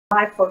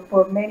life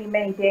for many,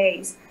 many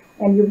days,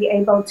 and you'll be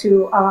able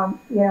to,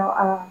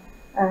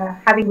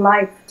 having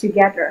life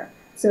together.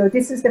 So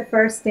this is the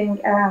first thing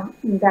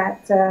that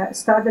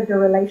started the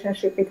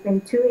relationship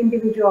between two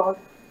individuals,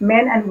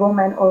 men and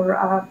women, or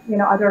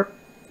other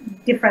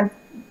different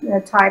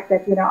type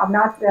that I'm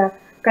not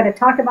going to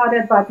talk about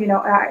it, but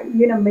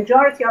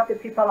majority of the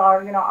people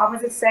are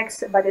opposite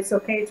sex, but it's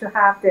okay to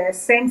have the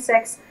same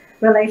sex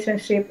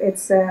relationship.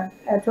 It's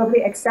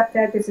totally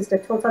accepted. This is the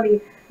totally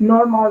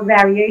normal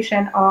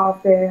variation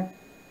of the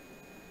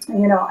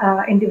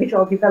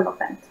individual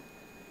development.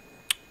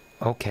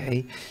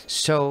 Okay,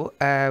 so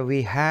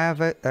we have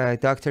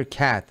Dr.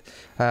 Kat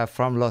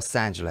from Los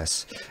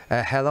Angeles.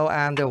 Hello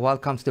and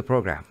welcome to the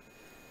program.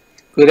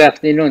 Good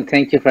afternoon.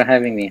 Thank you for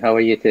having me. How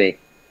are you today?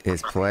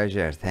 It's a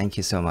pleasure. Thank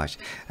you so much.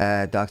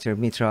 Dr.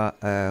 Mitra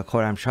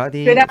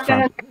Khorramshahi. Good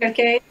afternoon, Dr.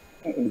 Kate.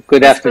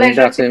 Good afternoon,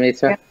 Dr.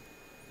 Mitra.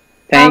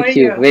 Thank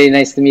you. Very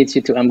nice to meet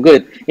you too. I'm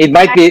good. It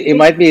might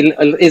be,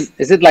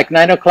 is it like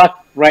 9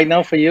 o'clock right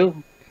now for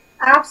you?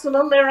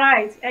 Absolutely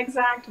right.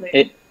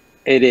 Exactly.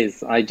 It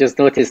is. I just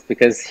noticed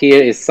because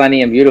here is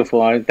sunny and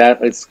beautiful.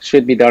 That it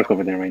should be dark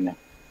over there right now.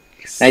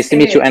 Nice to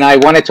meet you. And I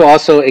wanted to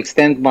also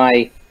extend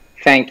my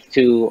thank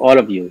to all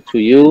of you, to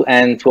you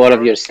and to all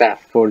of your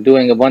staff for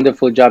doing a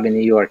wonderful job in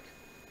New York.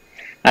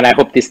 And I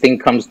hope this thing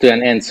comes to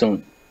an end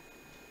soon.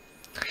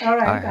 All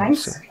right.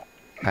 Thanks.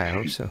 I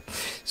hope so.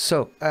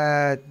 So,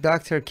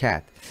 Dr.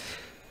 Kat,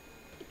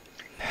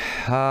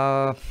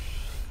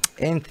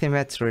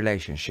 intimate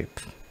relationship,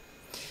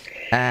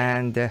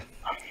 and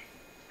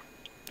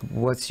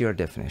what's your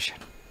definition?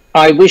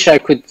 I wish I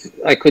could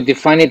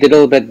define it a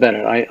little bit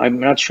better. I'm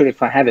not sure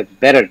if I have a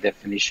better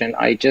definition.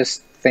 I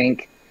just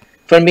think,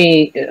 for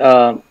me,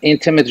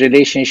 intimate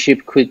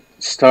relationship could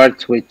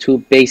start with two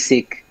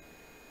basic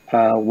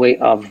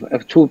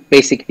two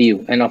basic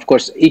view, and of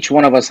course, each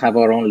one of us have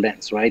our own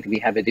lens, right? We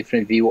have a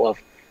different view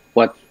of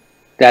what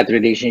that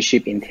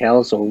relationship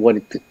entails or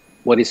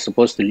what it's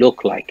supposed to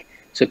look like.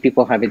 So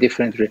people have a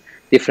different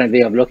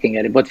way of looking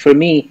at it. But for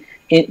me,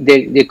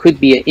 there could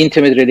be an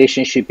intimate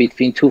relationship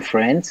between two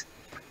friends,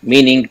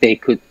 meaning they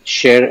could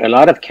share a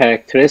lot of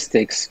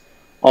characteristics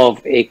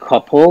of a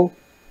couple,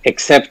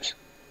 except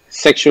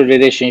sexual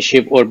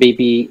relationship or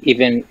maybe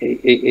even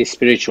a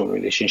spiritual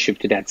relationship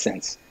to that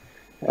sense.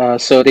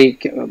 So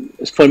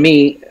for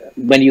me,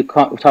 when you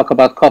talk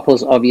about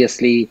couples,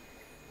 obviously,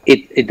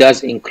 it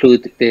does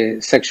include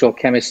the sexual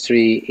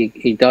chemistry.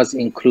 It does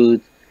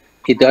include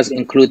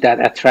that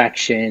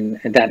attraction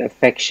and that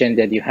affection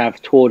that you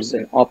have towards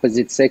an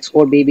opposite sex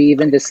or maybe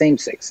even the same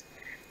sex.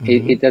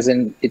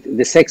 Mm-hmm.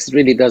 The sex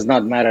really does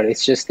not matter.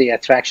 It's just the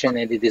attraction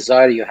and the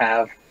desire you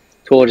have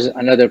towards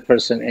another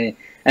person,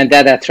 and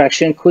that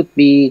attraction could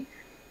be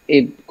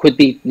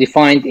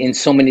defined in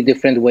so many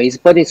different ways,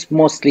 but it's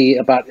mostly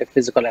about a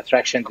physical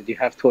attraction that you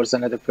have towards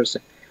another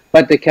person.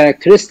 But the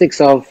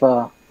characteristics of,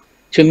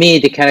 to me,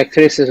 the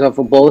characteristics of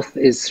both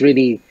is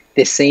really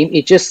the same.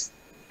 It just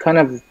kind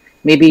of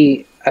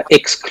maybe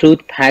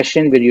exclude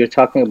passion when you're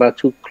talking about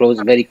two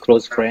very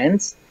close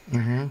friends.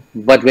 Mm-hmm.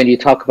 But when you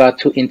talk about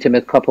two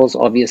intimate couples,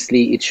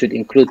 obviously it should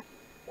include,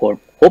 or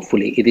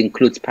hopefully it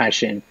includes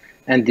passion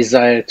and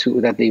desire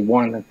that they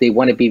want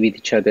to be with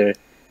each other.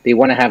 They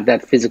want to have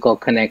that physical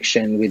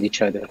connection with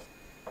each other.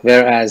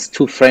 Whereas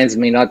two friends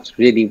may not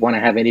really want to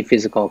have any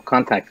physical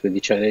contact with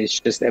each other. It's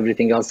just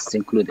everything else is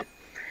included.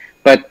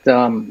 But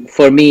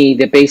for me,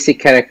 the basic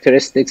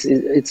characteristics,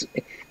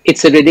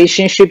 it's a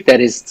relationship that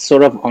is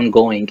sort of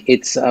ongoing.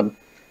 It's a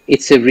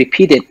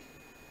repeated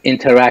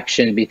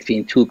interaction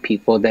between two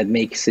people that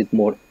makes it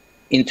more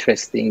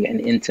interesting and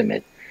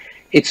intimate.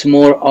 It's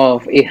more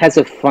of, it has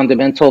a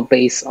fundamental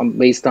base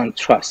based on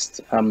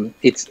trust.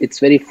 It's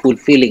very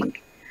fulfilling.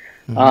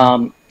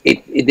 Mm-hmm.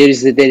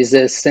 There is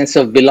a sense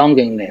of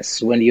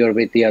belongingness when you're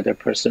with the other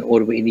person,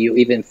 or when you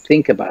even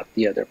think about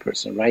the other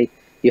person, right?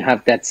 You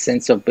have that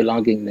sense of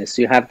belongingness.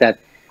 You have that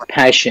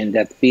passion,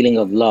 that feeling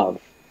of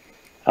love.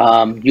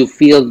 You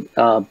feel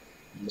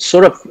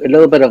sort of a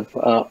little bit of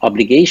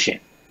obligation,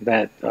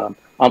 that I'm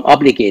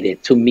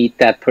obligated to meet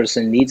that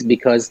person's needs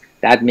because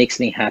that makes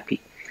me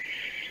happy.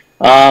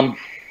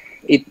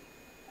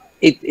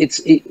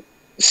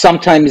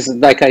 Sometimes,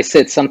 like I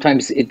said,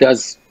 sometimes it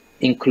does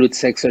include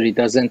sex or it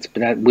doesn't,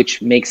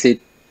 which makes it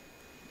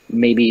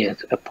maybe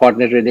a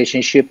partner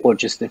relationship or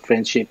just a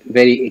friendship,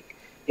 very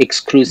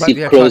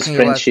exclusive, close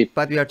friendship.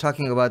 But we are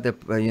talking about the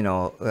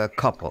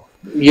couple.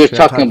 You're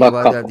talking about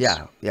couples.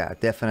 Yeah,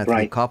 definitely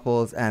right.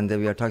 Couples, and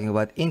we are talking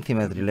about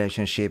intimate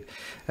relationship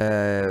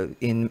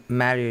in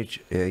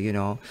marriage,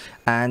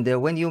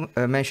 And when you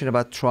mentioned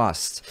about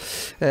trust,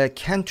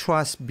 can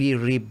trust be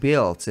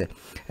rebuilt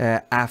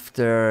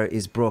after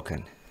it's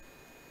broken?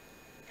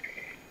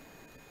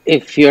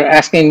 If you're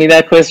asking me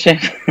that question,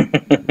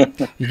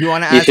 you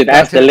want to you should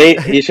ask the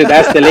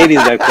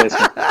ladies that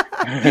question.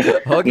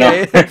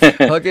 Okay.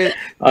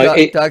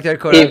 Dr.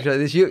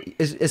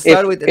 Khorramshahi,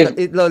 start with.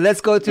 Let's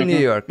go to New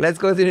York. Let's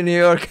go to New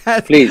York.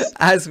 Please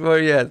ask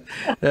for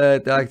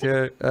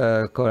Dr.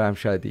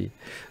 Khorramshahi.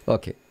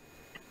 Okay,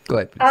 go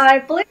ahead. Please. I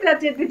believe that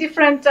the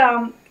different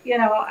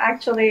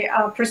actually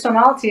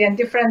personality and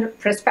different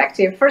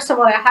perspective. First of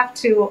all, I have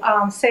to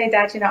say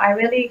that, I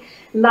really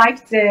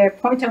liked the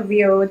point of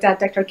view that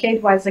Dr.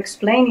 Kate was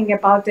explaining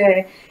about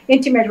the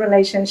intimate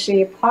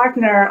relationship,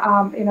 partner,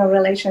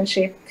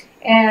 relationship.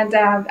 And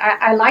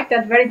I like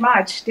that very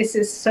much. This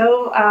is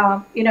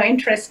so,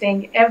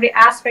 interesting. Every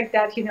aspect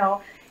that,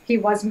 he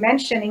was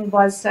mentioning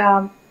was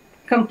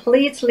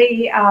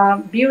completely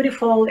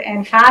beautiful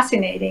and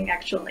fascinating,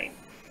 actually.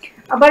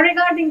 But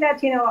regarding that,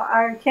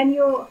 can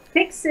you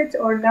fix it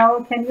or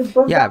no? Can you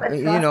build up a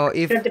trust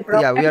after the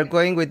broken? We are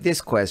going with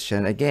this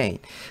question again,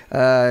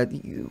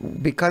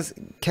 because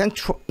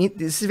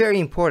this is very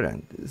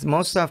important.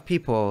 Most of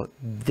people,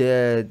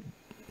 they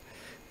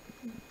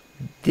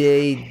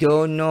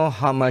don't know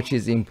how much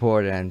is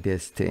important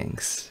these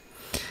things,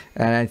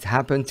 and it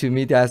happened to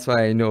me. That's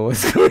why I know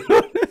what's going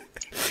on.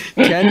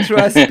 Can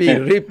trust be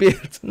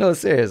rebuilt? No,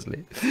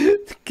 seriously.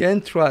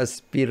 Can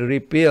trust be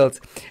rebuilt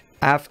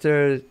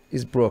after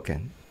it's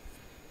broken?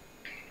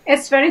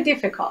 It's very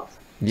difficult.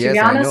 Yes, to be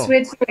honest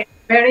with you, it's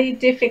very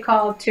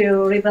difficult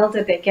to rebuild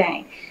it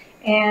again.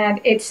 And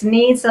it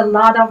needs a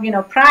lot of,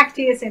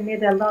 practice. It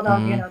needs a lot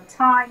of,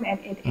 time, and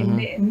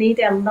it needs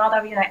a lot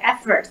of,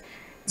 effort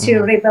to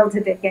rebuild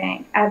it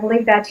again. I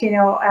believe that,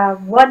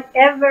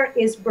 whatever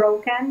is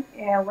broken,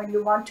 when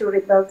you want to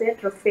rebuild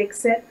it, to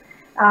fix it,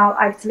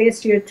 at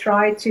least you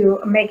try to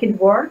make it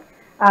work.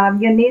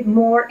 You need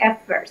more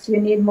efforts, you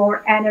need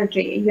more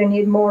energy, you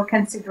need more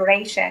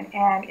consideration,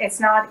 and it's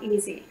not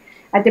easy.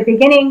 At the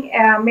beginning,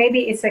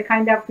 maybe it's a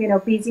kind of,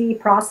 busy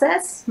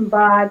process,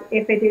 but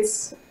if it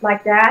is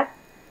like that,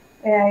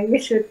 you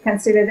should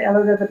consider a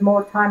little bit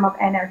more time of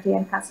energy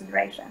and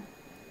consideration.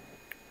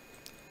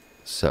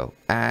 So,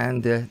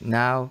 and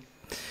now,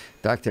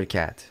 Dr.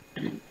 Kat.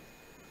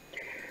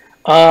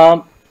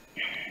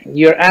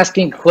 You're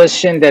asking a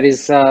question that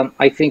is,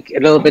 I think,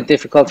 a little bit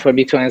difficult for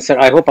me to answer.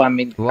 I hope I'm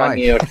in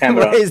your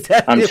camera. Why is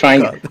that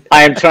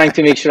I am trying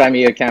to make sure I'm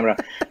in your camera.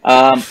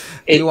 Do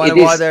you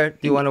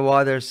want to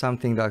water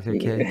something, Dr.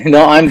 K?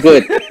 No, I'm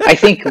good. I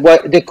think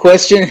what the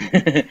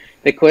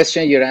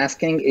question you're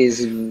asking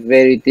is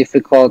very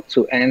difficult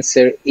to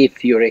answer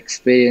if you're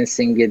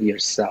experiencing it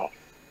yourself.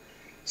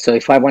 So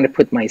if I want to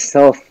put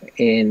myself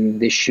in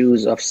the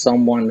shoes of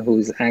someone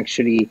who's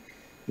actually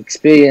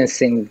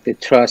experiencing the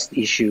trust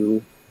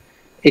issue,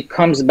 it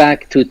comes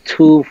back to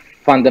two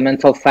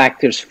fundamental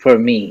factors for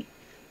me.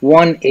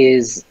 One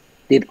is,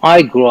 did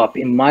I grow up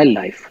in my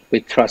life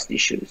with trust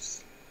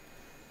issues?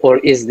 Or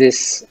is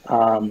this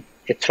a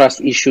trust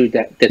issue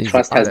that the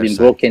trust has been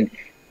broken?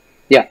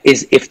 Yeah,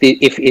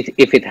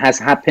 if it has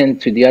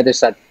happened to the other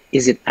side,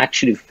 is it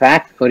actually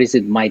fact or is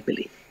it my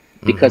belief?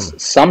 Because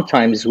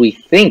sometimes we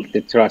think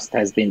the trust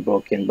has been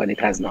broken, but it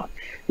has not.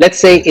 Let's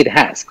say it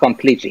has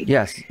completely.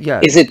 Yes.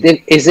 Is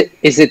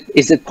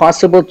it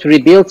possible to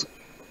rebuild?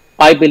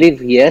 I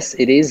believe yes,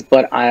 it is,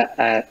 but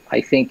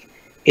I think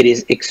it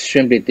is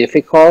extremely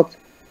difficult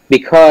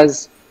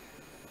because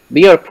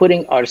we are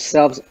putting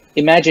ourselves.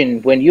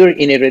 Imagine when you're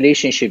in a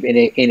relationship, in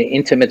an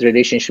intimate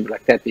relationship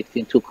like that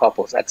between two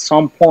couples. At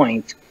some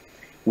point,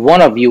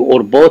 one of you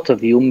or both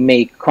of you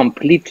may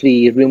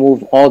completely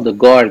remove all the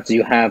guards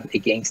you have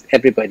against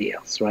everybody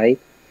else, right?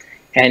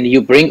 And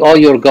you bring all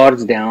your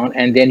guards down,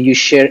 and then you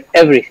share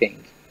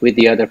everything with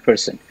the other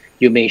person.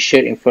 You may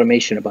share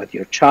information about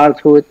your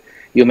childhood.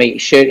 You may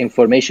share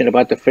information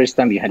about the first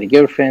time you had a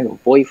girlfriend or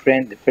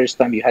boyfriend, the first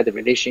time you had a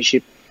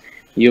relationship.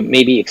 You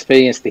maybe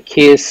experienced a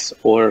kiss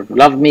or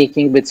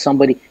lovemaking with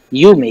somebody.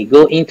 You may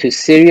go into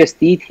serious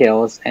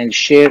details and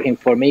share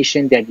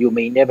information that you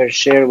may never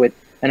share with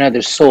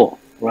another soul,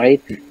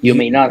 right? You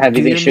may not have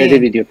even shared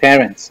it with your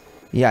parents.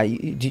 Yeah,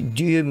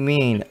 do you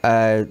mean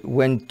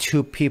when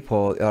two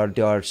people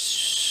are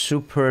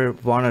super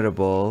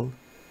vulnerable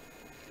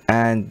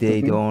and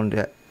they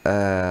don't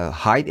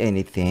hide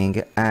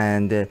anything,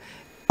 and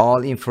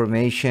all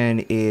information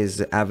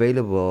is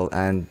available,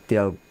 and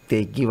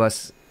they give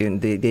us,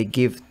 they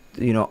give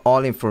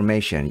all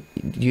information.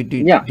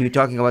 You're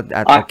talking about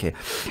that? Okay.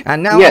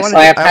 And now yes,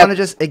 I want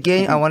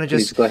to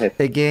just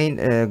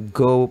again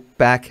go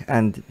back,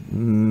 and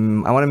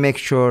I want to make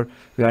sure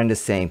we are on the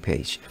same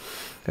page.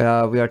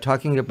 We are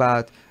talking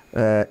about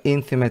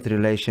intimate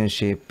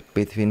relationship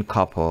between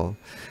couple,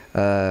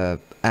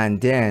 and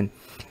then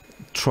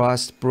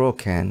trust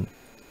broken,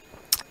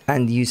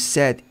 and you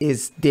said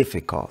it's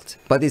difficult,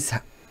 but it's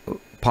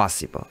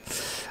possible.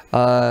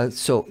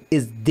 So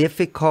it's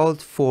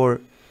difficult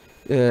for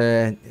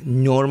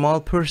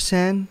normal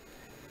person.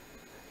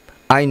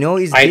 I know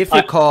it's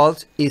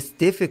difficult. It's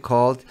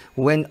difficult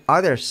when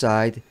other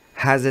side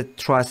has a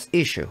trust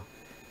issue.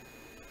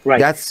 Right.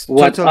 That's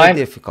totally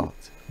difficult.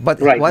 But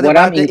what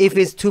about if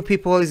it's two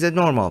people? Is it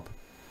normal?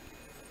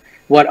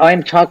 What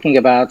I'm talking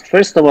about,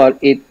 first of all,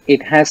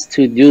 it has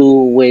to do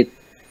with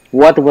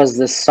what was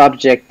the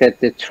subject that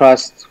the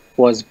trust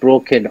was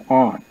broken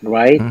on,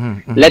 right?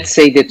 Let's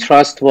say the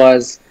trust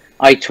was,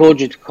 I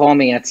told you to call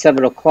me at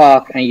 7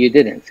 o'clock and you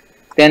didn't.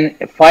 Then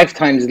 5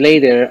 times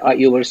later,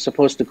 you were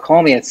supposed to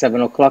call me at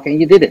 7 o'clock and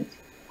you didn't.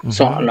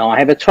 So now I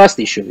have a trust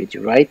issue with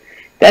you, right?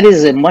 That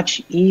is a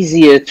much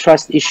easier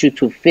trust issue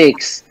to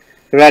fix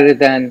rather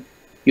than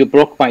you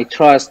broke my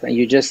trust and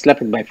you just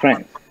slept with my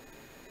friend,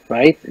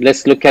 right?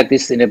 Let's look at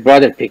this in a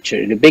broader picture,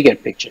 in a bigger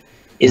picture.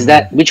 Is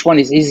that which one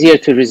is easier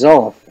to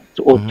resolve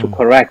or to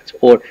correct,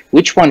 or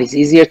which one is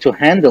easier to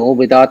handle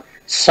without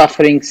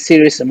suffering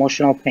serious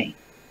emotional pain?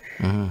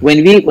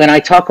 When I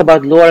talk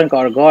about lowering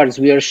our guards,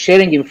 we are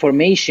sharing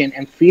information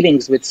and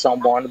feelings with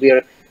someone. We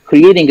are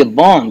creating a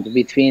bond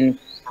between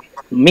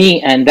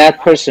me and that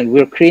person.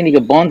 We're creating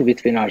a bond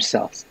between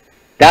ourselves.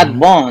 That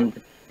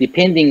bond,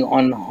 depending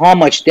on how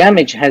much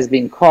damage has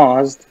been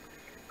caused,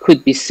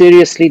 could be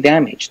seriously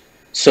damaged.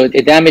 So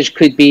the damage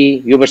could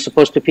be, you were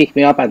supposed to pick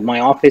me up at my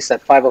office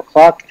at 5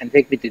 o'clock and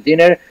take me to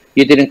dinner.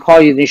 You didn't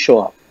call, you didn't show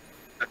up.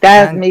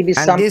 That may be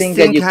something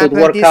that you could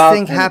work out. This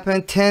thing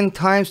happened 10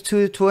 times,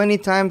 20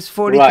 times,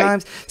 40 Right.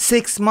 times,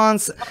 6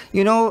 months.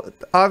 You know,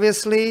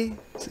 obviously,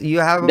 you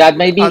have that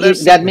may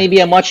be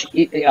a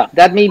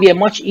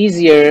much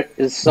easier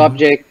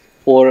subject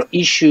or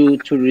issue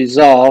to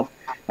resolve.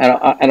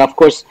 And of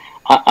course,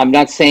 I'm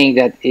not saying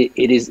that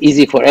it is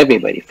easy for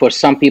everybody. For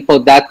some people,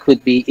 that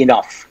could be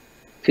enough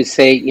to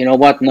say, you know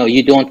what, no,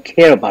 you don't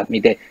care about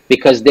me,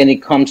 because then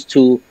it comes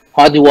to,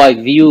 how do I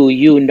view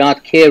you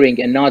not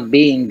caring and not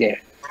being there?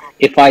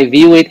 If I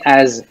view it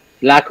as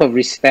lack of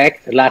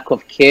respect, lack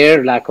of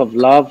care, lack of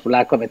love,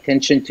 lack of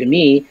attention to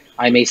me,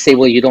 I may say,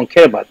 well, you don't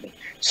care about me.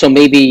 So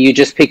maybe you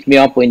just pick me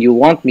up when you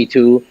want me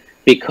to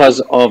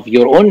because of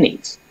your own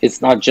needs.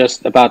 It's not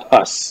just about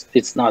us.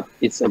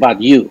 It's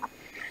about you.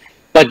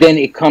 But then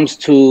it comes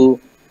to,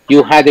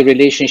 you had a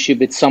relationship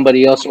with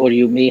somebody else, or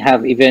you may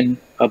have even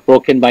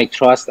broken my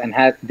trust and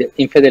had the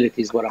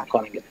infidelity is what I'm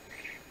calling it.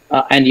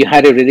 And you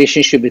had a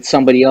relationship with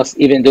somebody else,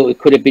 even though it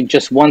could have been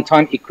just one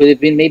time, it could have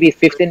been maybe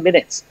 15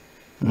 minutes.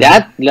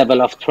 That level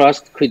of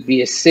trust could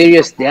be a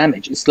serious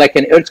damage. It's like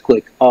an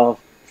earthquake of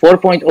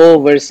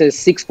 4.0 versus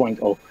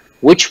 6.0.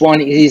 Which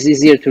one is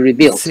easier to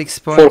rebuild?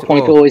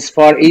 4.0 is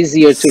far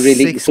easier to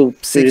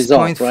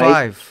resolve,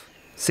 right?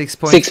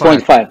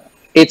 6.5.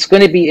 It's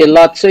going to be a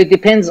lot. So it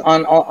depends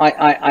on,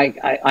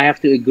 I have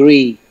to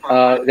agree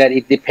that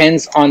it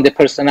depends on the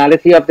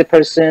personality of the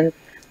person.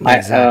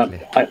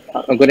 Exactly.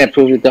 I'm going to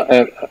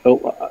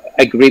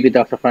agree with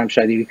Dr. Farham,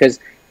 because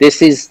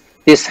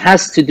this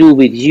has to do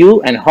with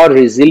you and how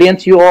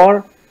resilient you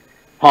are,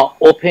 how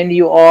open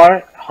you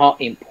are, how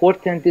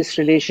important this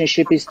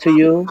relationship is to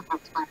you,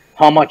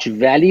 how much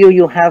value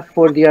you have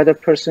for the other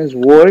person's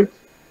word,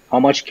 how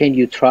much can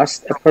you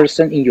trust a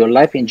person in your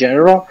life in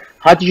general.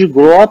 How did you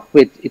grow up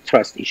with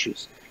trust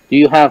issues?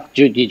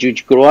 Did you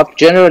grow up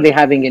generally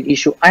having an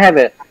issue? I have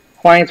a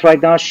client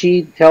right now,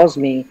 she tells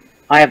me,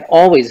 I have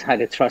always had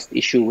a trust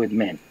issue with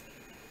men.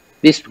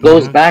 This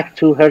goes back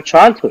to her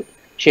childhood.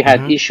 She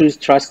had issues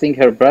trusting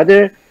her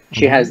brother.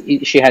 She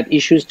had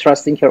issues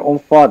trusting her own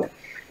father.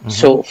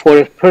 So for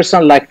a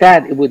person like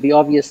that, it would be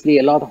obviously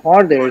a lot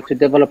harder to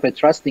develop a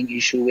trusting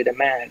issue with a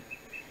man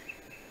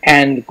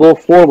and go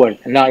forward.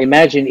 Now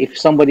imagine if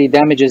somebody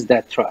damages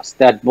that trust,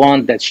 that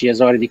bond that she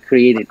has already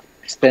created,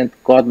 spent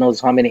God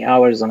knows how many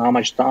hours and how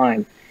much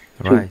time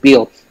to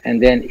build,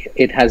 and then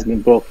it has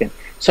been broken.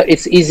 So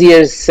it's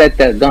easier said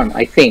than done,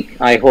 I think.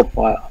 I hope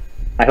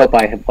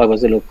I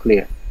was a little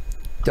clear.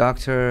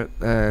 Dr.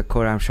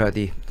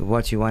 Khorramshahdeh,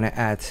 what you want to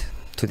add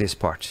to this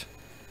part?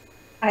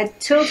 I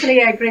totally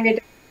agree with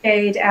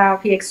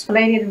Kade. He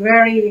explained it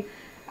very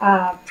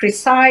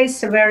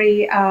precise,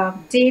 very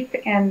deep,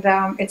 and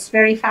it's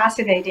very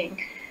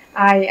fascinating.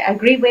 I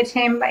agree with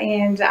him,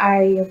 and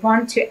I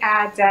want to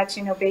add that,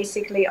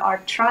 basically our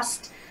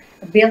trust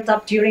built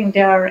up during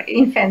their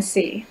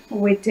infancy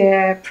with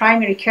the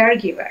primary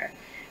caregiver.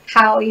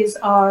 How is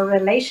our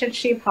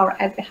relationship?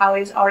 How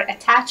is our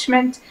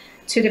attachment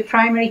to the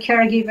primary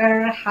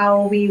caregiver?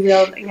 How we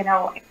will,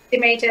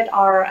 estimate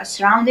our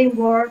surrounding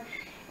world?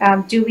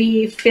 Do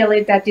we feel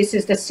it that this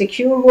is the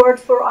secure world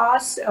for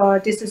us, or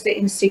this is the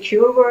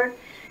insecure world?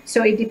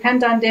 So it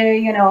depends on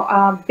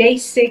the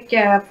basic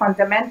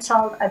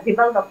fundamental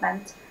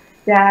development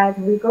that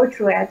we go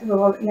through. It we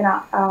will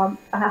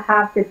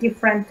have the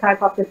different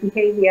type of the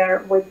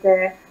behavior with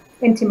the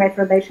intimate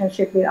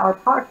relationship with our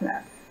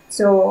partner.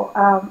 So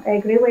I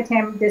agree with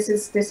him. This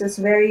is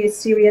very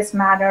serious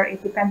matter.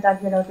 It depends on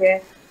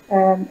the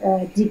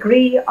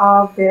degree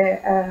of the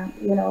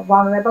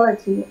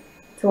vulnerability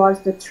towards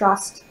the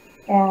trust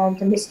and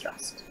the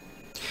mistrust.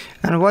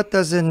 And what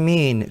does it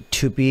mean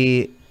to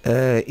be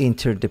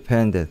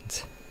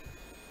interdependent?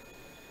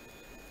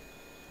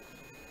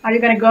 Are you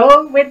going to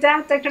go with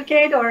that, Dr.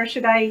 Kade, or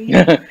should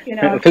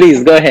I?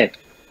 Please go ahead.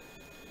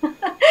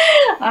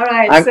 All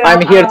right.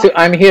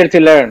 I'm here to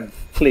learn.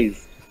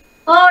 Please.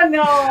 Oh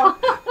no!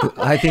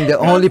 I think the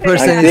only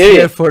person is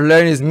here for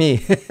learn is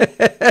me.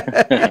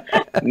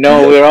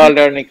 No, we're all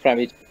learning from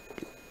each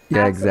other.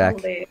 Yeah,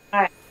 exactly.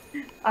 Right.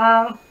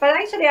 But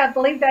actually, I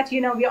believe that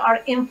we are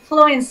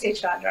influence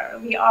each other.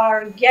 We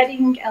are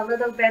getting a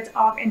little bit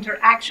of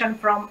interaction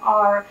from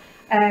our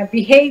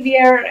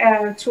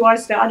behavior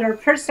towards the other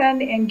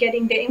person and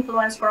getting the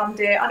influence from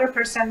the other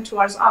person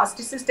towards us.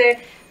 This is the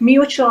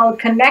mutual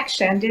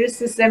connection.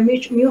 This is the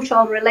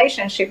mutual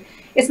relationship.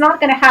 It's not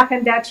going to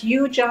happen that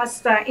you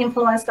just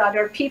influence the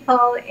other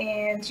people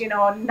and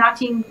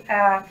nothing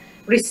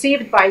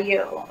received by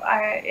you.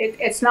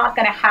 It's not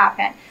going to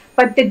happen.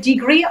 But the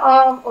degree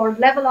of or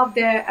level of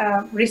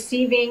the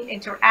receiving,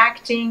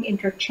 interacting,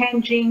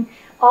 interchanging,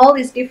 all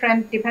is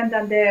different, depend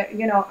on the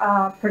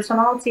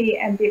personality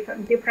and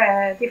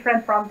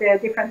different from the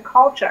different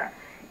culture.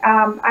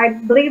 I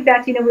believe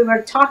that we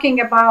were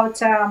talking about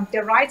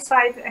the right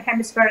side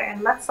hemisphere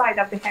and left side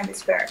of the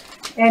hemisphere,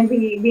 and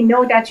we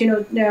know that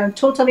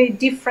totally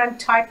different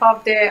type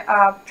of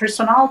the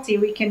personality.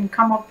 We can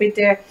come up with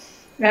the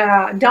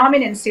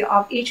dominancy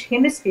of each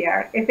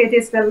hemisphere. If it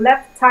is the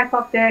left type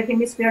of the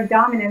hemisphere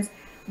dominance,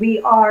 we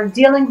are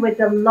dealing with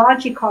the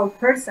logical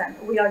person.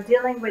 We are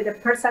dealing with a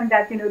person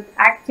that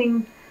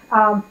acting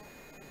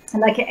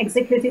like an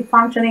executive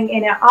functioning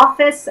in an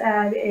office.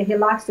 He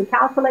likes to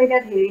calculate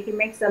it. He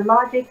makes the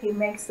logic. He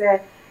makes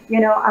the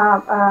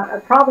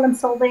problem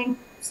solving.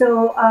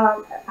 So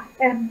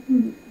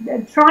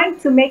trying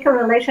to make a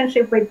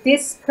relationship with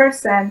this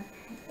person,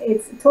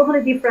 it's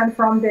totally different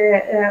from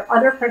the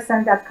other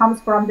person that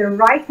comes from the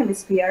right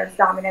hemisphere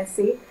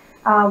dominancy,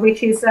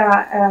 which is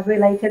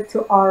related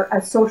to our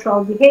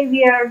social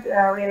behavior,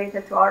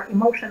 related to our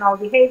emotional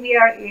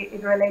behavior,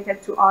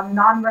 related to our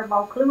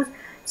nonverbal clues.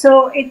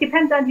 So it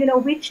depends on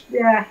which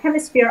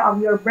hemisphere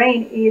of your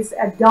brain is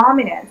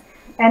dominant,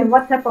 and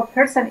what type of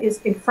person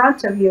is in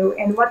front of you,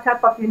 and what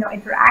type of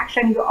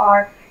interaction you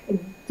are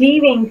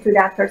giving to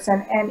that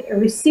person and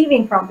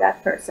receiving from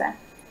that person.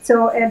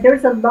 So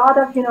there's a lot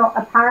of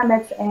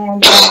parameters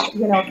and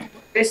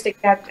characteristics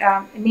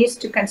that needs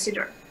to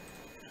consider.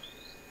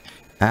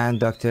 And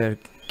Dr.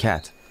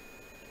 Kat.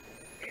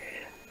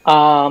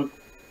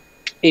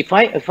 If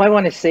I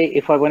want to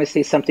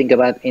say something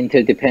about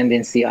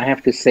interdependency, I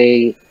have to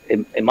say,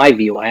 in my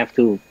view, I have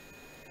to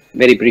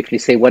very briefly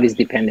say what is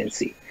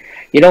dependency.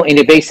 In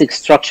the basic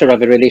structure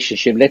of a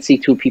relationship, let's say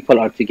two people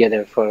are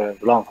together for a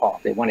long haul.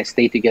 They want to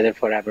stay together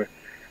forever.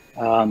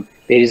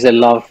 There is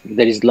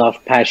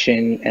love,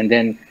 passion, and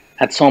then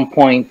at some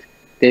point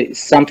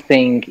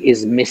something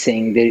is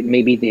missing.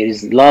 Maybe there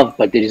is love,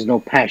 but there is no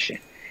passion.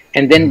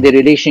 And then the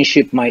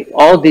relationship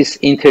all this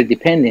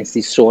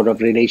interdependency sort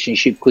of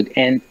relationship could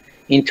end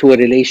into a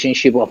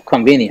relationship of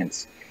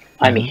convenience.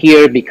 I'm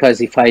here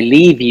because if I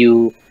leave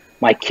you,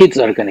 my kids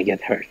are going to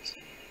get hurt.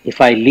 If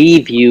I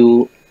leave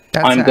you,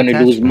 I'm going to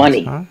lose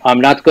money. Huh?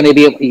 I'm not going to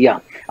be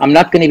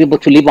able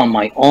to live on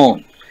my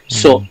own.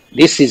 So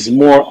this is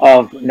more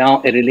of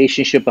now a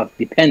relationship of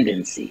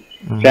dependency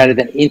rather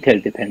than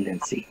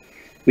interdependency.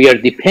 We are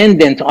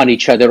dependent on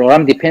each other, or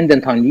I'm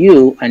dependent on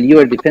you, and you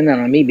are dependent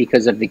on me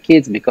because of the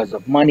kids, because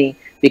of money,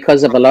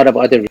 because of a lot of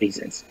other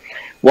reasons.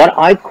 What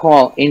I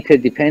call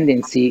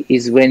interdependency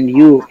is when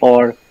you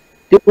are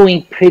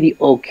doing pretty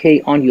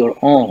okay on your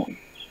own.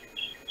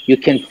 You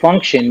can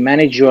function,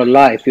 manage your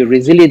life. You're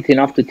resilient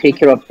enough to take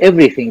care of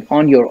everything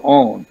on your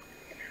own.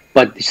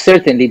 But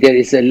certainly there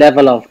is a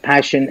level of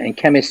passion and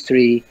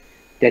chemistry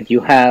that you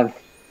have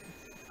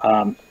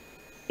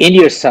in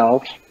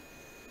yourself,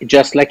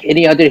 just like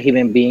any other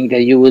human being,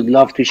 that you would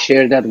love to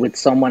share that with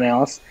someone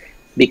else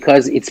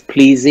because it's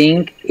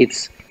pleasing,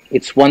 it's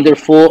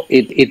wonderful,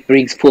 it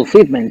brings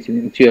fulfillment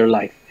into your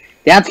life.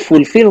 That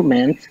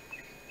fulfillment,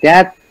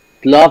 that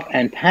love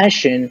and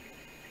passion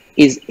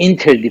is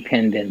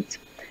interdependent.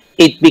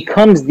 It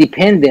becomes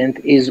dependent,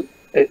 it's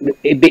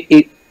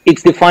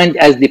defined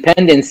as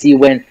dependency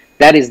when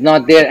that is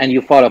not there and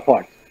you fall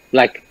apart,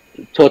 like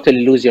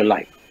totally lose your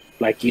life.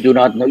 Like you do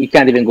not know, you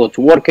can't even go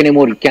to work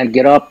anymore, you can't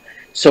get up.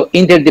 So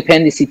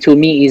interdependency to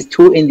me is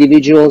two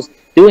individuals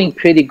doing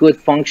pretty good,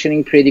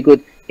 functioning pretty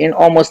good in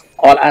almost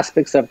all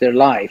aspects of their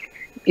life.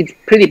 It's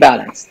pretty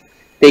balanced.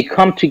 They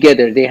come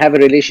together, they have a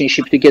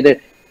relationship together,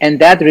 and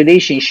that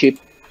relationship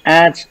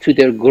adds to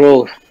their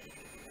growth,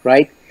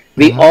 right?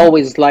 We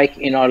always like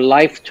in our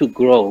life to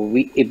grow.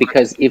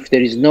 Because if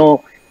there is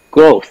no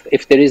growth,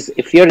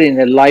 if you're in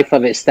a life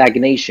of a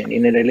stagnation,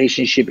 in a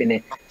relationship, in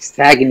a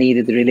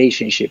stagnated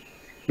relationship,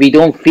 we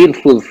don't feel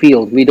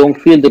fulfilled. We don't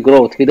feel the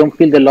growth. We don't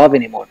feel the love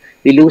anymore.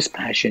 We lose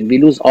passion. We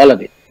lose all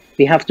of it.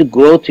 We have to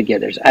grow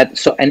together.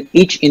 And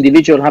each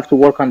individual have to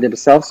work on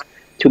themselves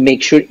to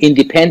make sure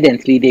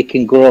independently they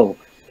can grow.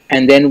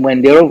 And then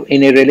when they're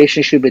in a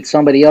relationship with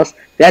somebody else,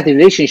 that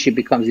relationship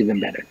becomes even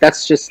better.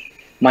 That's just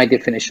my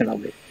definition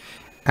of it.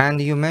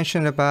 And you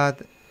mentioned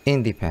about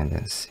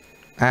independence.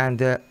 And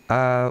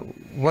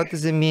what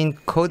does it mean,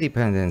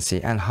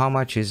 codependency, and how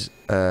much is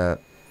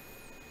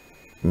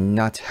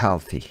not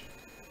healthy?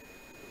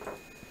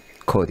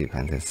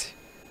 Codependency.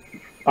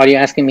 Are you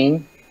asking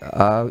me?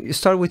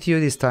 Start with you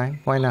this time.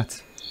 Why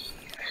not?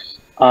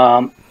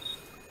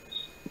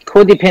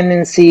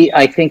 Codependency,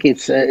 I think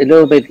it's a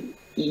little bit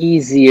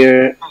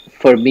easier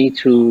for me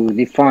to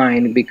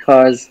define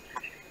because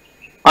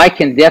I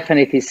can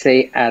definitely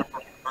say at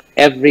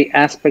every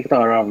aspect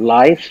of our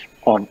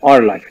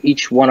life,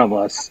 each one of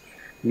us,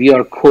 we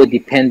are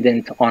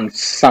codependent on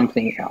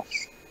something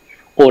else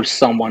or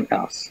someone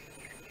else.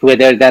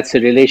 Whether that's a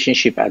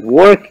relationship at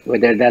work,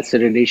 whether that's a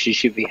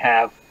relationship we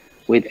have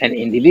with an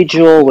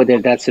individual, whether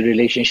that's a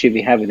relationship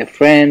we have with a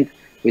friend,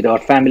 with our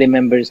family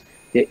members,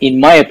 in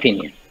my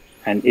opinion,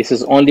 and this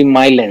is only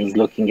my lens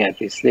looking at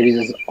this, there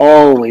is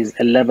always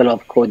a level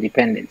of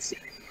codependency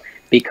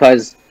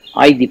because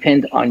I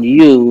depend on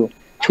you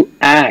to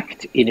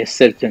act in a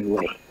certain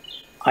way.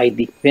 I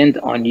depend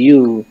on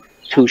you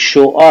to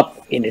show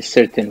up in a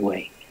certain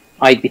way.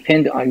 I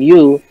depend on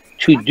you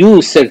to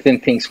do certain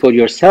things for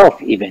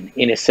yourself, even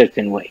in a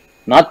certain way,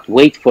 not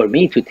wait for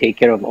me to take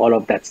care of all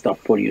of that stuff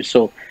for you.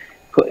 So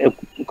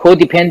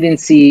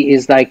codependency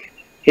is like,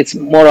 it's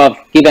more of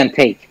give and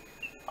take.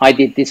 I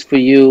did this for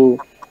you.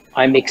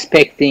 I'm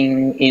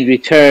expecting in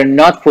return,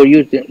 not for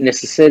you to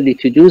necessarily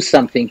to do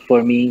something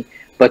for me,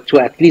 but to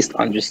at least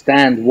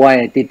understand why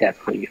I did that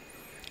for you.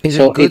 Is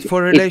it good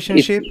for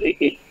relationship?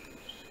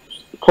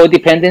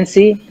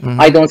 Codependency,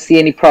 I don't see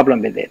any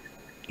problem with it.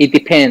 It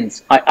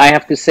depends. I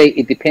have to say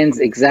it depends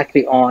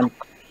exactly on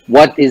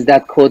what is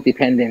that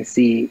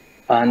codependency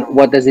and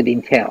what does it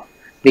entail.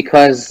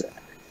 Because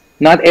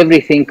not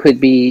everything could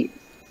be,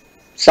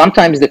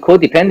 sometimes the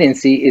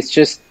codependency is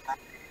just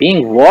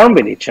being warm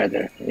with each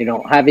other, you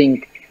know,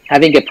 having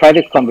a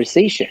private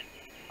conversation.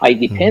 I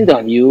depend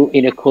on you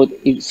in a code,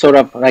 sort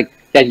of like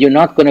that you're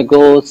not going to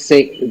go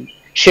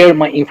share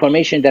my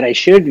information that I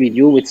shared with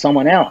you with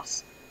someone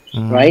else,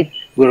 right?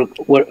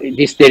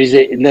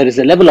 There is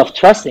a level of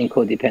trust in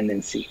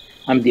codependency.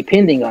 I'm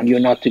depending on you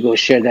not to go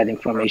share that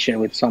information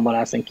with someone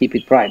else and keep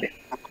it private.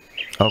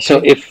 Okay.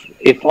 So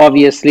if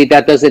obviously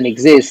that doesn't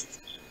exist,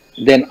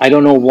 then I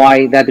don't know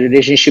why that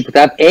relationship would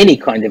have any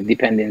kind of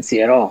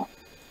dependency at all.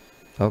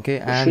 Okay,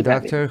 and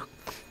Dr.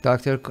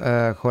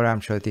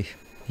 Khorramshahdeh,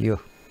 you.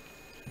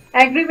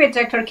 I agree with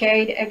Dr.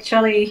 Kade.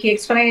 Actually, he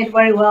explained it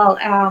very well.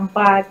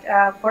 But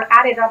for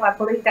added up, I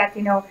believe that,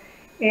 you know,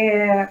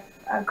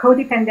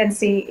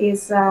 codependency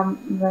is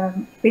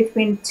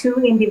between two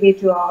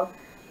individuals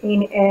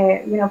in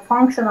a, you know,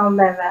 functional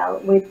level,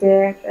 with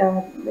the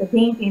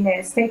being in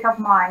a state of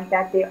mind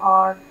that they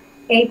are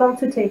able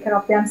to take care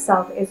of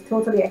themselves is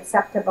totally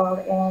acceptable,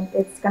 and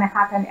it's going to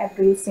happen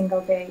every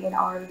single day in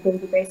our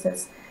daily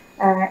basis.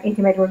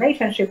 Intimate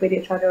relationship with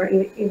each other,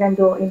 even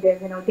though in the,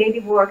 you know,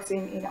 daily works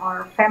in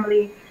our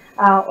family,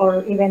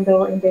 or even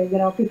though in the, you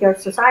know, bigger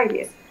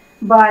societies.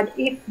 But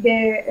if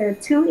the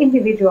two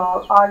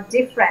individuals are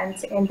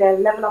different in the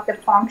level of the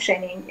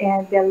functioning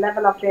and the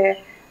level of the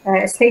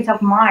state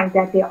of mind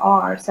that they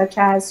are, such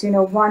as, you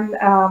know, one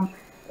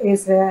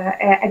is an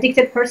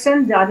addicted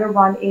person, the other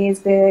one is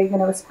the, you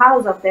know,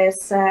 spouse of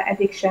this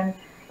addiction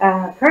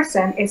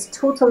person, is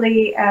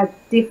totally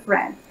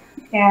different.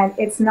 And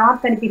it's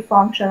not going to be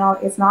functional.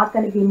 It's not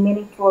going to be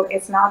meaningful.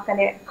 It's not going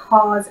to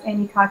cause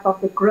any type of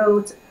the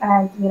growth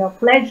and, you know,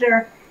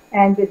 pleasure.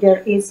 And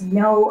there is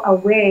no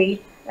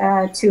way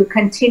to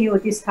continue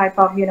this type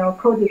of, you know,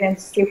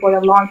 codependency for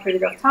a long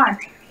period of time.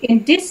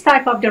 In this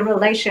type of the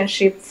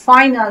relationship,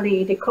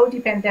 finally, the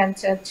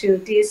codependent to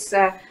this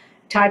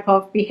type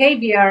of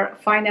behavior,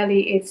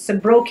 finally, it's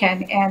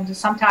broken, and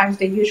sometimes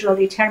they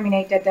usually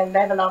terminate at the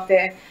level of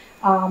the,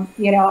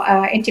 you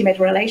know, intimate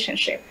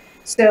relationship.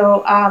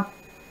 So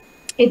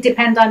it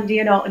depends on,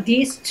 you know,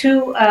 these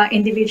two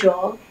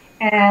individuals,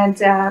 and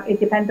it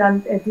depends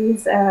on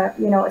these,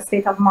 you know,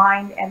 state of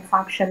mind and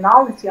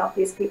functionality of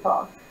these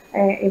people.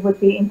 It would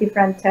be in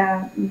different,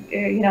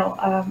 you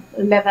know,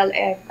 level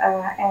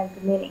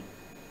and meaning.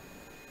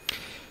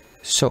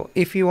 So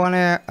if you want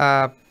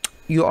to,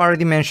 you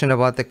already mentioned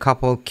about the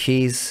couple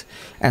keys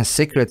and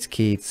secret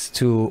keys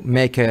to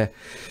make a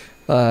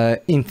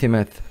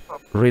intimate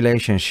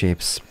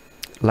relationships,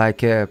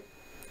 like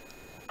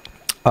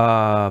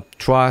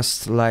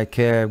trust, like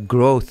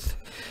growth.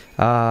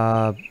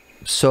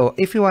 So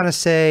if you want to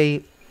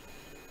say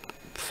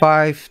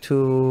 5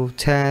 to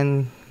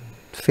 10,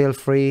 feel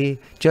free,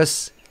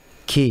 just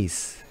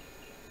keys.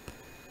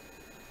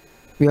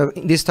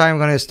 This time I'm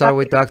going to start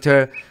with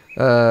Dr.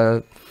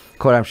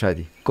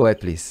 Khorramshahdeh. Go ahead,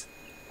 please.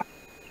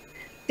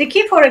 The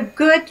key for a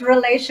good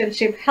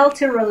relationship,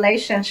 healthy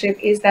relationship,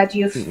 is that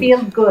you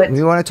feel good.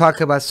 We want to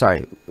talk about,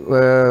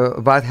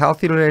 about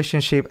healthy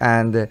relationship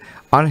and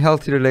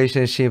unhealthy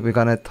relationship. We're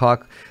going to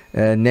talk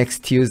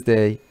next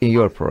Tuesday in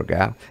your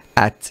program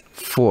at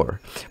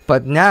 4.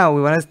 But now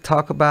we want to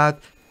talk about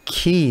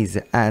keys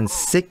and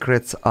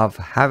secrets of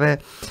have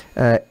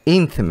a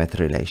intimate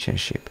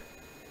relationship.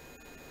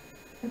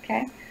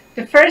 Okay.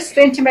 The first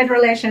intimate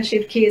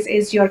relationship keys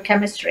is your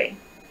chemistry.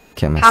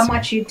 How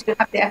much you do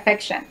have the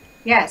affection.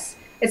 Yes,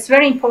 it's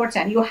very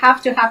important. You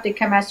have to have the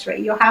chemistry.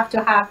 You have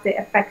to have the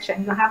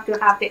affection. You have to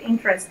have the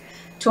interest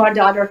toward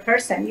the other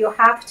person. You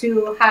have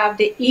to have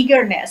the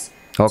eagerness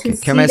to see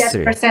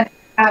that person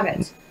have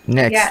it.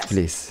 Next, yes,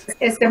 please.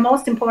 It's the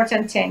most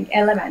important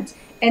element.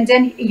 And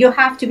then you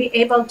have to be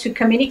able to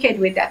communicate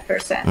with that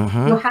person.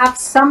 You have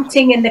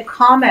something in the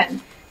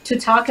common to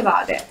talk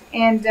about it.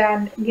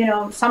 And, you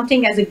know,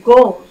 something as a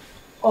goal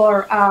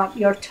or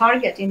your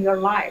target in your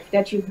life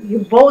that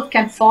you both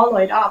can follow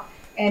it up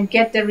and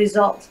get the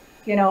result,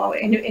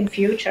 in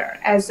future.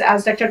 As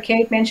Dr.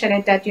 Kate mentioned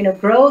it, that,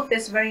 growth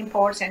is very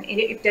important.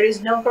 If there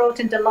is no growth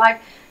in the life,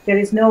 there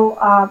is no,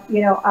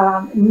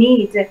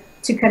 need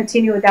to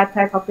continue that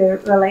type of the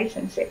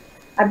relationship.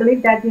 I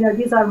believe that,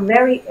 these are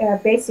very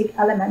basic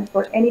elements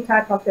for any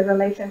type of the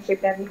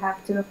relationship that we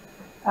have to.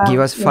 Give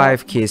us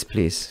 5 keys,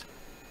 please.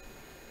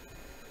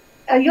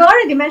 You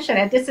already mentioned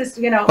it. This is,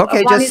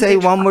 Okay, just say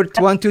one more,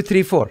 1, 2,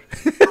 3, 4.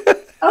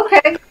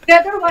 Okay. The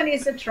other one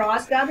is the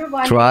trust. The other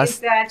one is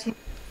that,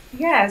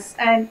 yes,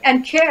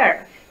 and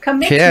care,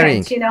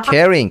 commitment.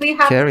 Caring.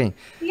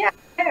 Yeah,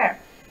 care.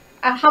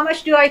 How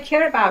much do I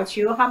care about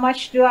you? How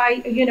much do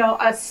I,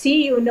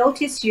 see you,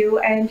 notice you,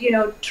 and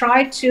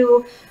try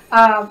to,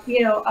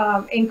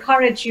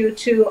 encourage you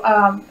to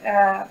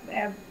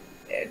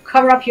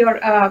cover up your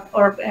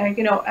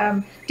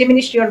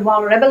diminish your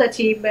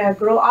vulnerability,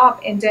 grow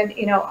up, and then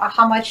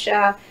how much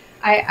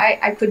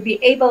I could be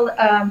able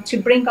to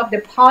bring up the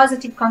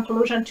positive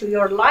conclusion to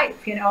your life.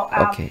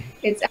 Okay.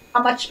 It's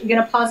how much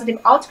positive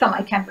outcome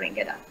I can bring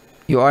it up.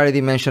 You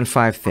already mentioned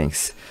 5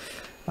 things: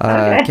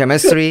 Okay.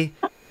 chemistry,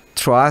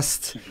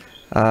 trust,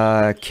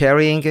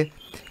 caring,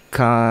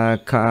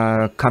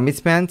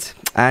 commitment,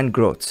 and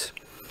growth.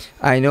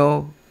 I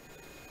know,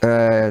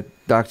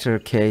 Dr.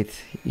 Kate,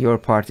 your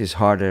part is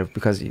harder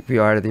because we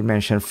already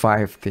mentioned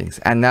 5 things,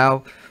 and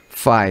now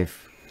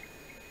 5.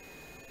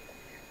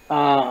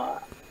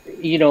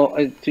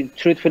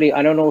 Truthfully,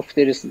 I don't know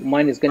if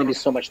mine is going to be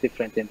so much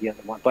different than the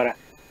other one, but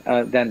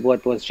than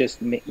what was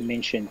just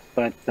mentioned.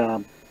 But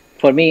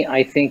for me,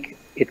 I think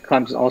it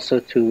comes also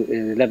to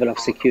a level of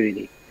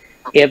security.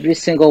 Every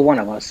single one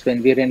of us,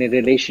 when we're in a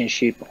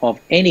relationship of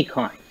any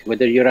kind,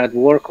 whether you're at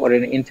work or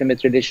in an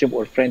intimate relationship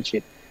or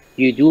friendship,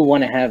 you do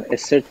want to have a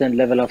certain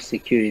level of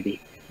security.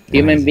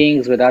 Human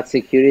beings without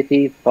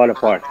security fall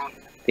apart.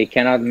 They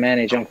cannot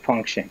manage and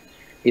function.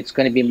 It's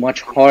going to be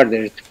much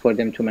harder for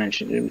them to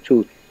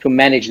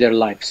manage their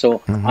life.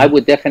 So I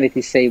would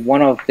definitely say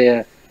one of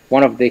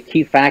the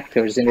key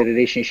factors in a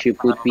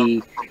relationship would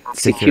be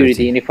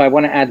security. And if I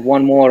want to add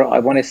one more, I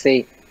want to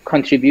say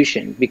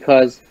contribution,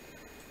 because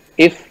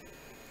if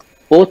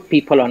both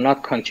people are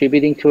not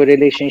contributing to a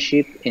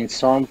relationship in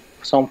some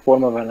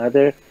form or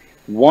another,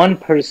 one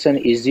person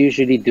is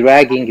usually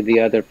dragging the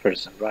other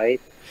person,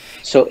 right?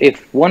 So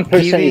if one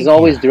person is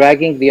always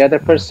dragging the other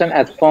person,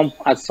 at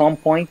some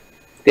point,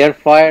 their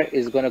fire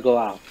is going to go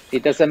out.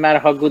 It doesn't matter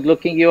how good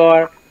looking you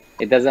are.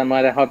 It doesn't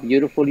matter how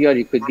beautiful you are.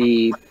 You could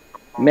be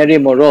Mary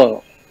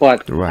Moreau,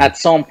 but at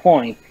some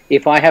point,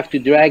 if I have to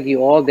drag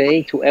you all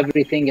day to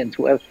everything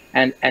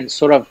and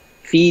sort of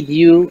feed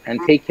you and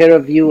take care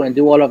of you and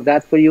do all of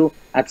that for you,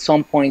 at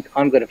some point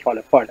I'm going to fall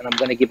apart and I'm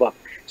going to give up.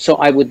 So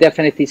I would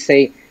definitely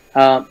say,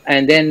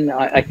 and then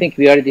I think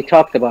we already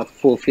talked about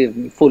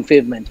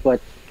fulfillment,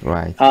 but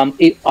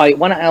I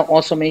want to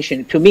also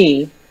mention, to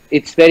me,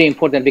 it's very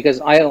important,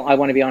 because I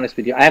want to be honest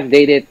with you. I have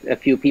dated a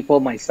few people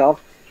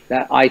myself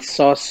that I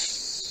saw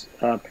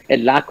a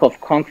lack of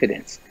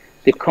confidence.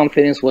 The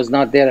confidence was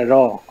not there at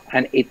all.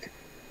 And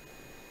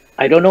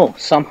I don't know,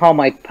 somehow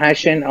my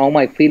passion, all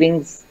my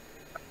feelings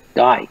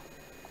died,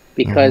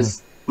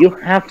 because you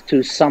have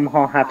to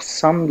somehow have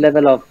some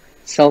level of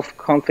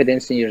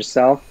self-confidence in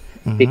yourself,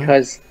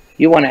 because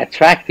you want to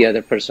attract the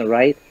other person,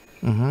 right?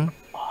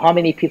 How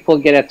many people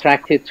get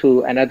attracted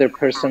to another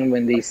person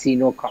when they see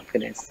no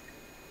confidence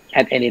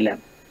at any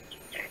level?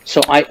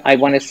 So I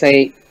want to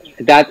say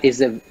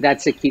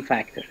that's a key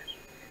factor.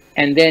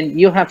 And then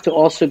you have to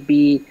also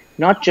be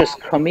not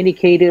just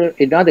communicator,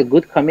 not a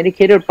good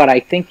communicator, but I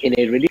think in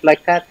a relationship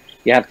like that,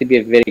 you have to be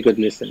a very good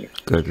listener.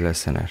 Good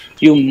listener.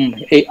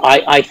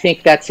 I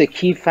think that's a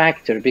key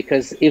factor,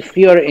 because if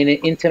you're in an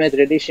intimate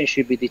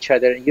relationship with each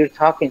other and you're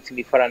talking to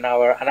me for an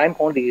hour and I'm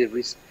only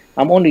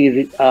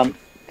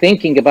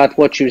thinking about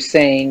what you're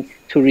saying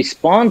to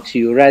respond to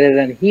you rather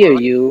than hear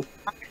you,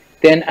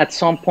 then at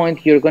some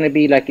point you're going to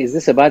be like, is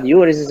this about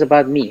you, or is this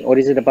about me, or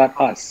is it about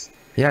us?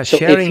 Yeah, so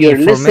sharing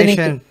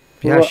information.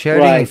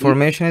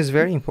 Information is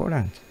very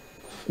important.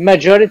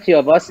 Majority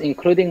of us,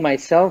 including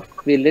myself,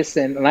 we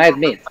listen, and I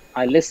admit,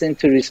 I listen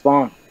to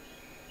respond.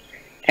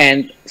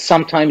 And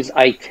sometimes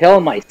I tell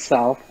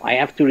myself, I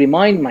have to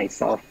remind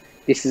myself,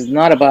 this is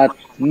not about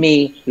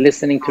me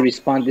listening to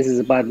respond, this is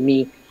about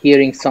me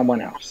hearing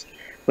someone else.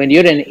 When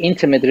you're in an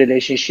intimate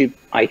relationship,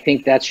 I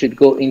think that should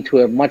go into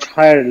a much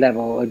higher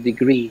level or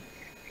degree,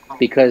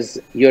 because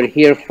you're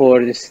here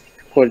for the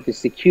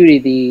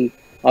security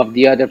of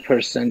the other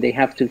person. They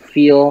have to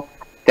feel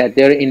that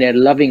they're in a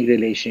loving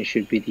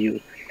relationship with you.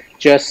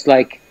 Just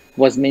like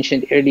was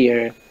mentioned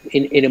earlier,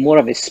 in a more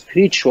of a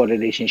spiritual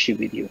relationship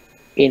with you.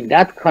 In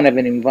that kind of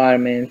an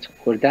environment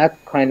or that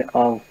kind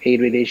of a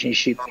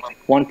relationship,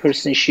 one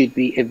person should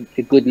be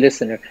a good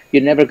listener.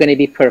 You're never going to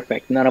be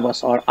perfect. None of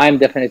us are. I'm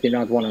definitely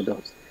not one of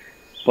those.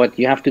 But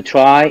you have to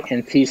try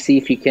and see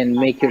if you can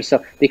make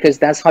yourself, because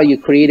that's how you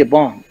create a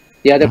bond.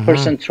 The other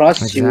person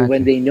trusts you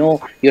when they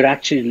know you're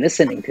actually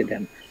listening to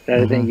them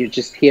rather than you're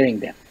just hearing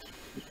them.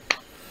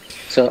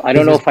 So I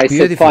don't This know is if I said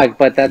beautiful. 5,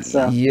 but that's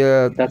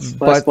Yeah, that's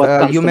but what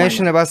comes you to my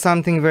mentioned mind. about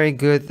something very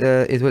good.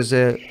 It was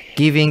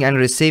giving and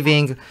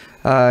receiving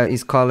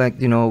is called, like,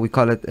 we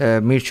call it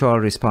mutual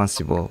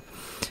responsible.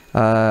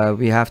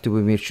 We have to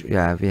be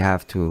yeah, we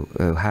have to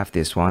have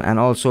this one, and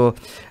also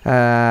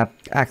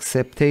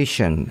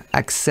acceptation.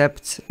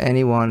 Accept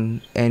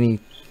anyone,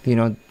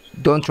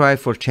 don't try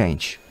for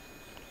change.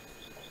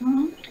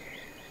 Mhm.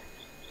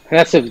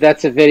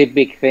 That's a very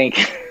big thing.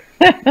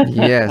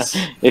 Yes.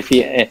 Yeah, If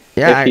you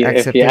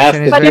acceptation ask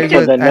is the But very if you people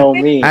good, that know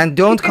me, and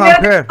don't if you know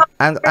compare.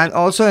 And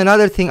also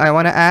another thing I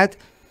want to add: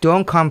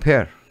 don't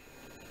compare.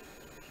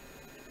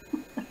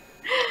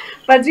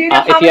 but do you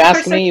know if how you many ask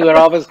percent me, of we're the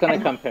always gonna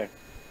women? compare.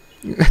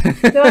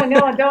 No,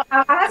 no, no.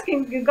 I'm asking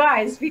you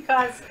guys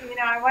because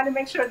I want to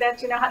make sure that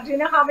do you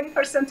know how many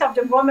percent of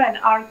the women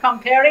are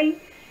comparing,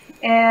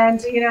 and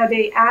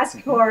they ask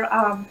for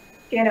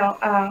you know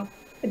uh,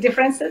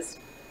 differences.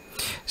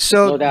 So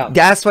No doubt.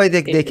 that's why they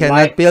In my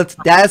cannot build.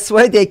 That's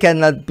why they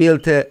cannot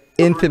build a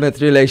intimate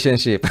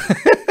relationship.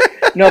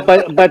 No,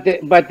 but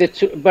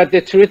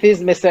the truth is,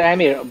 Mr.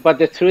 Amir. But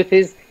the truth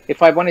is, if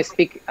I want to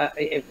speak,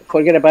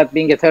 forget about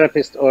being a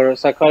therapist or a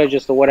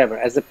psychologist or whatever.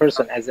 As a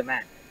person, as a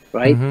man,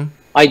 right? Hmm.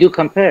 I do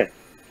compare.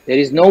 There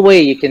is no way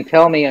you can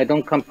tell me I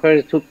don't compare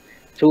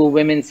to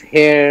women's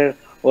hair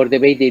or the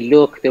way they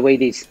look, the way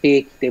they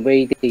speak, the way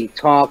they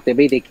talk, the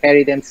way they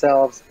carry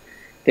themselves,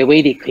 the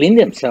way they clean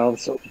themselves.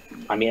 So,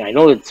 I mean, I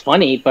know it's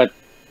funny, but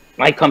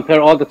I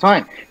compare all the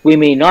time. We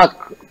may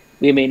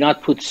not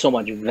put so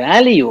much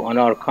value on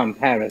our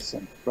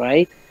comparison,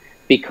 right?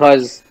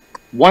 Because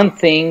one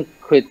thing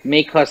could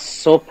make us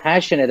so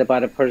passionate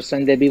about a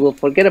person that we will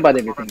forget about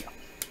everything else.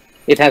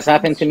 It has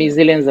happened That's to me true.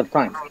 zillions of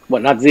times.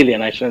 Well, not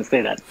zillion, I shouldn't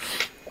say that.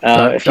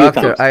 A few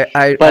Doctor,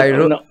 times. But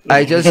wrote, no,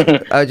 I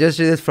just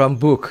read it from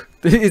book.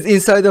 It's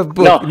inside of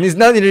book. no. It's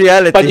not in But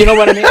reality. you know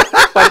what I mean.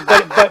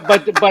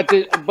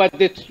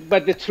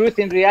 But the truth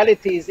in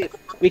reality is, if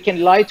we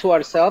can lie to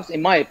ourselves,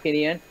 in my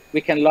opinion,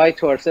 we can lie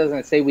to ourselves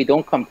and say we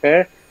don't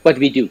compare, but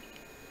we do.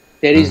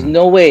 There is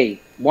no way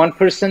one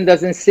person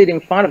doesn't sit in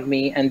front of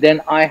me and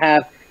then I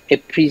have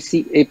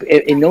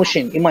a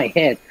notion in my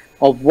head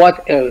of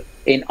what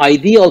an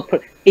ideal.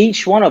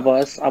 Each one of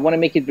us. I want to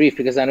make it brief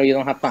because I know you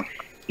don't have time.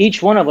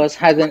 Each one of us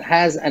has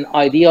an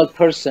ideal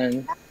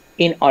person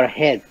in our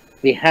head.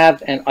 We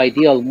have an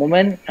ideal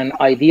woman, an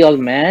ideal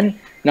man.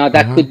 Now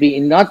that Hmm. could be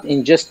not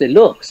in just the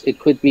looks. It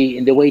could be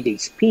in the way they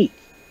speak.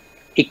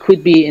 It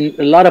could be in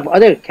a lot of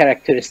other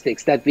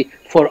characteristics that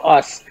for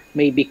us,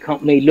 may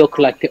look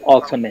like the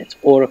ultimate,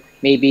 or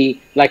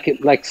maybe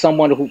like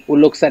someone who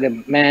looks at a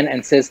man and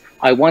says,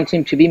 "I want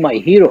him to be my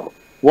hero."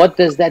 What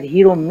does that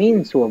hero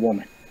mean to a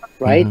woman,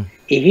 right? Hmm.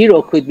 A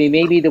hero could be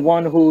maybe the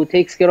one who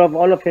takes care of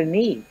all of her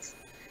needs,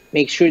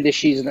 make sure that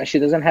she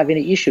doesn't have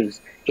any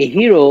issues. A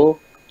hero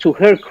to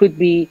her could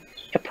be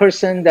a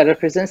person that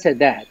represents her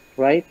dad,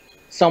 right?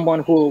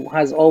 Someone who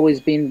has always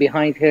been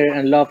behind her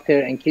and loved her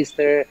and kissed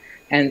her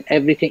and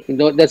everything. It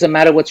doesn't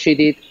matter what she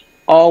did,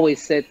 always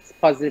said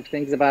positive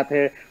things about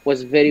her,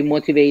 was very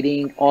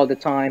motivating all the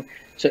time.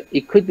 So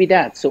it could be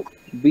that. So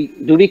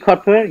do we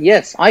compare?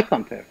 Yes, I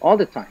compare all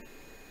the time.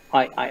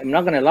 I'm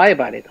not going to lie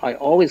about it. I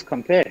always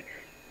compare.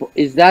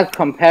 Is that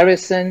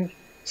comparison?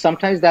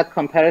 Sometimes that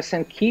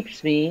comparison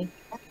keeps me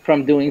from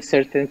doing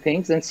certain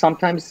things, and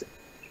sometimes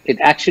it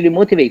actually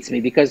motivates me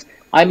because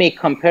I may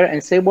compare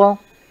and say, well,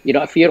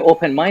 if you're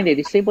open-minded,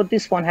 you say, well,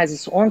 this one has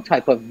its own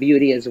type of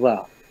beauty as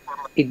well.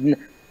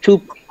 Two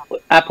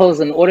apples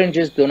and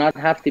oranges do not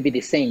have to be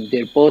the same.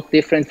 They're both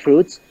different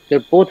fruits.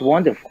 They're both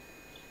wonderful,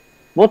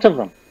 both of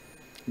them.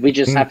 We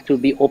just have to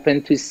be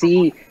open to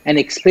see and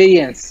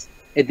experience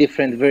a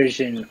different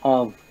version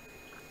of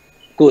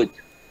good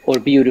or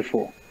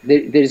beautiful.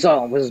 There's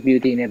always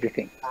beauty in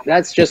everything.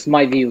 That's just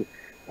my view.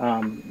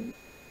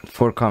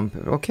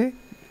 Okay,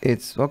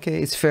 it's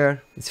okay. It's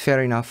fair. It's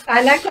fair enough.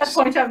 I like that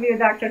point of view,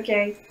 Dr.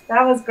 K.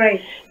 That was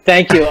great.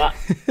 Thank you.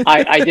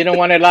 I didn't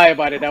want to lie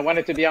about it. I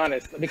wanted to be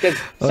honest because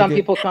some Okay.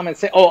 people come and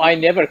say, "Oh, I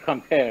never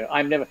compare.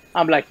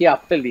 I'm like, yeah,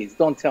 please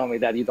don't tell me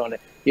that you don't.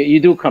 You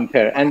do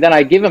compare." And then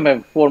I give them a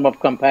form of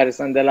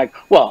comparison. They're like,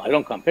 "Well, I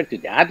don't compare to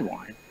that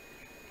one,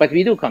 but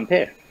we do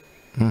compare."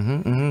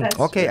 That's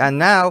Okay, true. and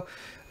now,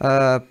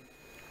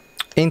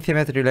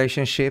 intimate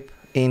relationship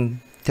in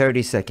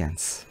 30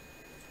 seconds.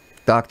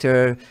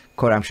 Dr.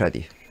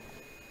 Khorramshahdhi.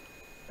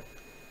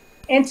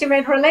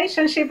 Intimate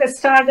relationship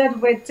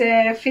started with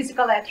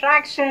physical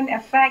attraction,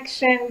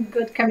 affection,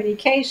 good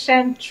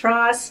communication,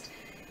 trust,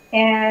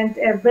 and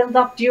build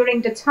up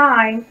during the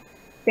time.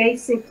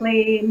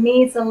 Basically,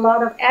 needs a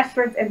lot of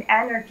effort and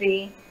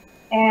energy.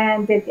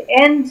 And at the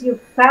end, you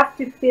have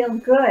to feel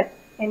good,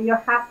 and you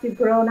have to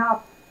grow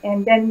up,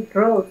 and then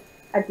growth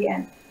at the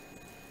end.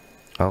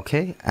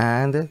 Okay,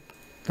 and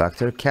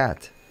Dr.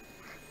 Kat.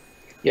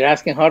 You're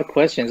asking hard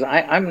questions.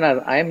 I'm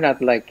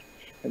not like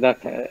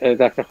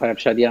Dr.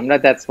 Khorramshahdhi. I'm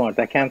not that smart.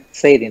 I can't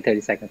say it in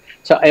 30 seconds.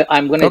 So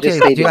I'm going to just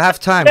Okay, say you this. have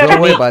time. To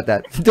Don't worry me, about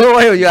that. Don't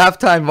worry, you have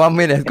time. 1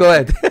 minute. Go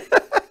ahead.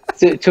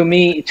 to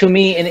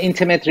me, an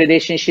intimate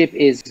relationship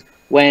is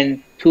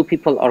when two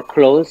people are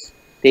close,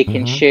 They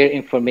can share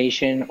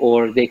information,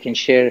 or they can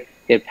share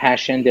their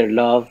passion, their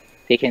love.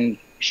 They can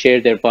share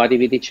their body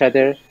with each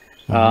other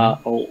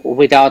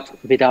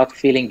without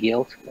feeling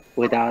guilt,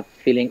 without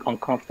feeling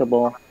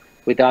uncomfortable,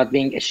 without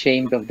being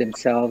ashamed of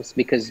themselves.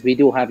 Because we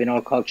do have in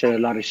our culture a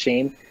lot of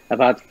shame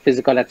about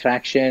physical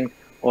attraction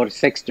or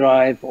sex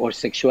drive or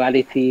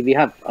sexuality. We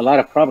have a lot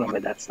of problem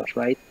with that stuff,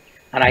 right?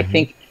 And I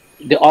think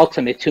the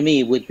ultimate to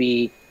me would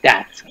be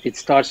that it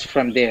starts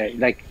from there.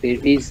 Like there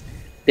is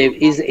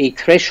a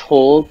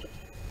threshold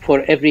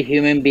for every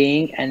human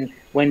being, and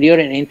when you're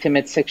in an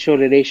intimate sexual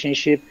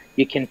relationship,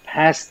 you can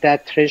pass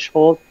that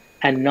threshold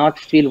and not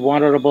feel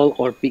vulnerable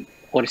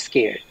or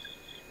scared,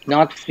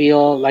 not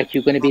feel like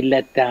you're going to be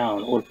let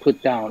down or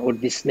put down or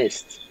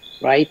dismissed,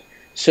 right?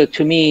 So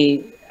to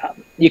me,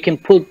 you can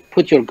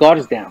put your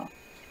guards down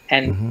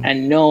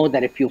and know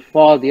that if you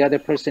fall, the other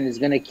person is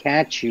going to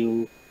catch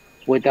you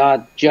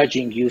without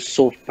judging you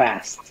so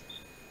fast.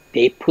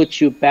 They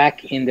put you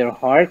back in their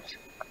heart,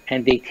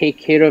 and they take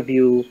care of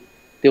you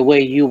the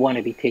way you want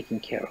to be taken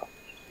care of,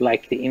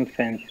 like the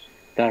infant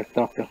that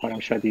Dr.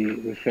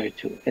 Khorramshahi referred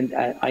to. And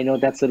I know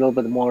that's a little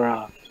bit more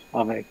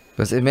of a... It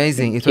was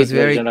amazing. It was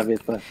very...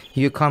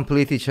 You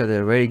complete each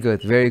other. Very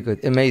good. Very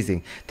good.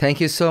 Amazing. Thank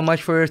you so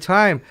much for your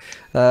time.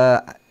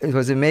 It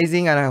was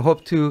amazing, and I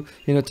hope to,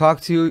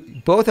 talk to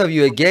you, both of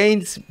you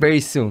again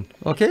very soon.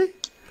 Okay?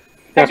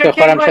 Dr.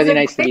 Khorramshahi,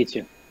 nice to meet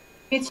you.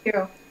 Meet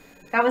you.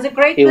 That was a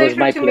great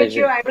pleasure to meet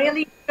you. I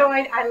really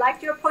enjoyed. I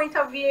liked your point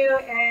of view,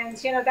 and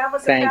that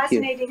was a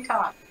fascinating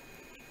talk.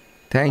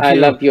 Thank you. I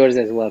loved yours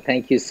as well.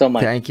 Thank you so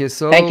much. Thank you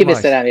so much. Thank you,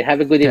 Mr. Amir. Have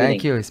a good evening.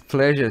 Thank you. It's a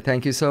pleasure.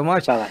 Thank you so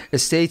much. Bye-bye.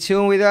 Stay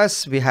tuned with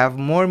us. We have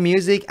more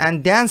music,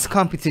 and dance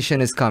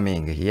competition is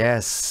coming.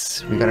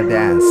 Yes, we're gonna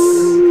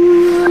dance.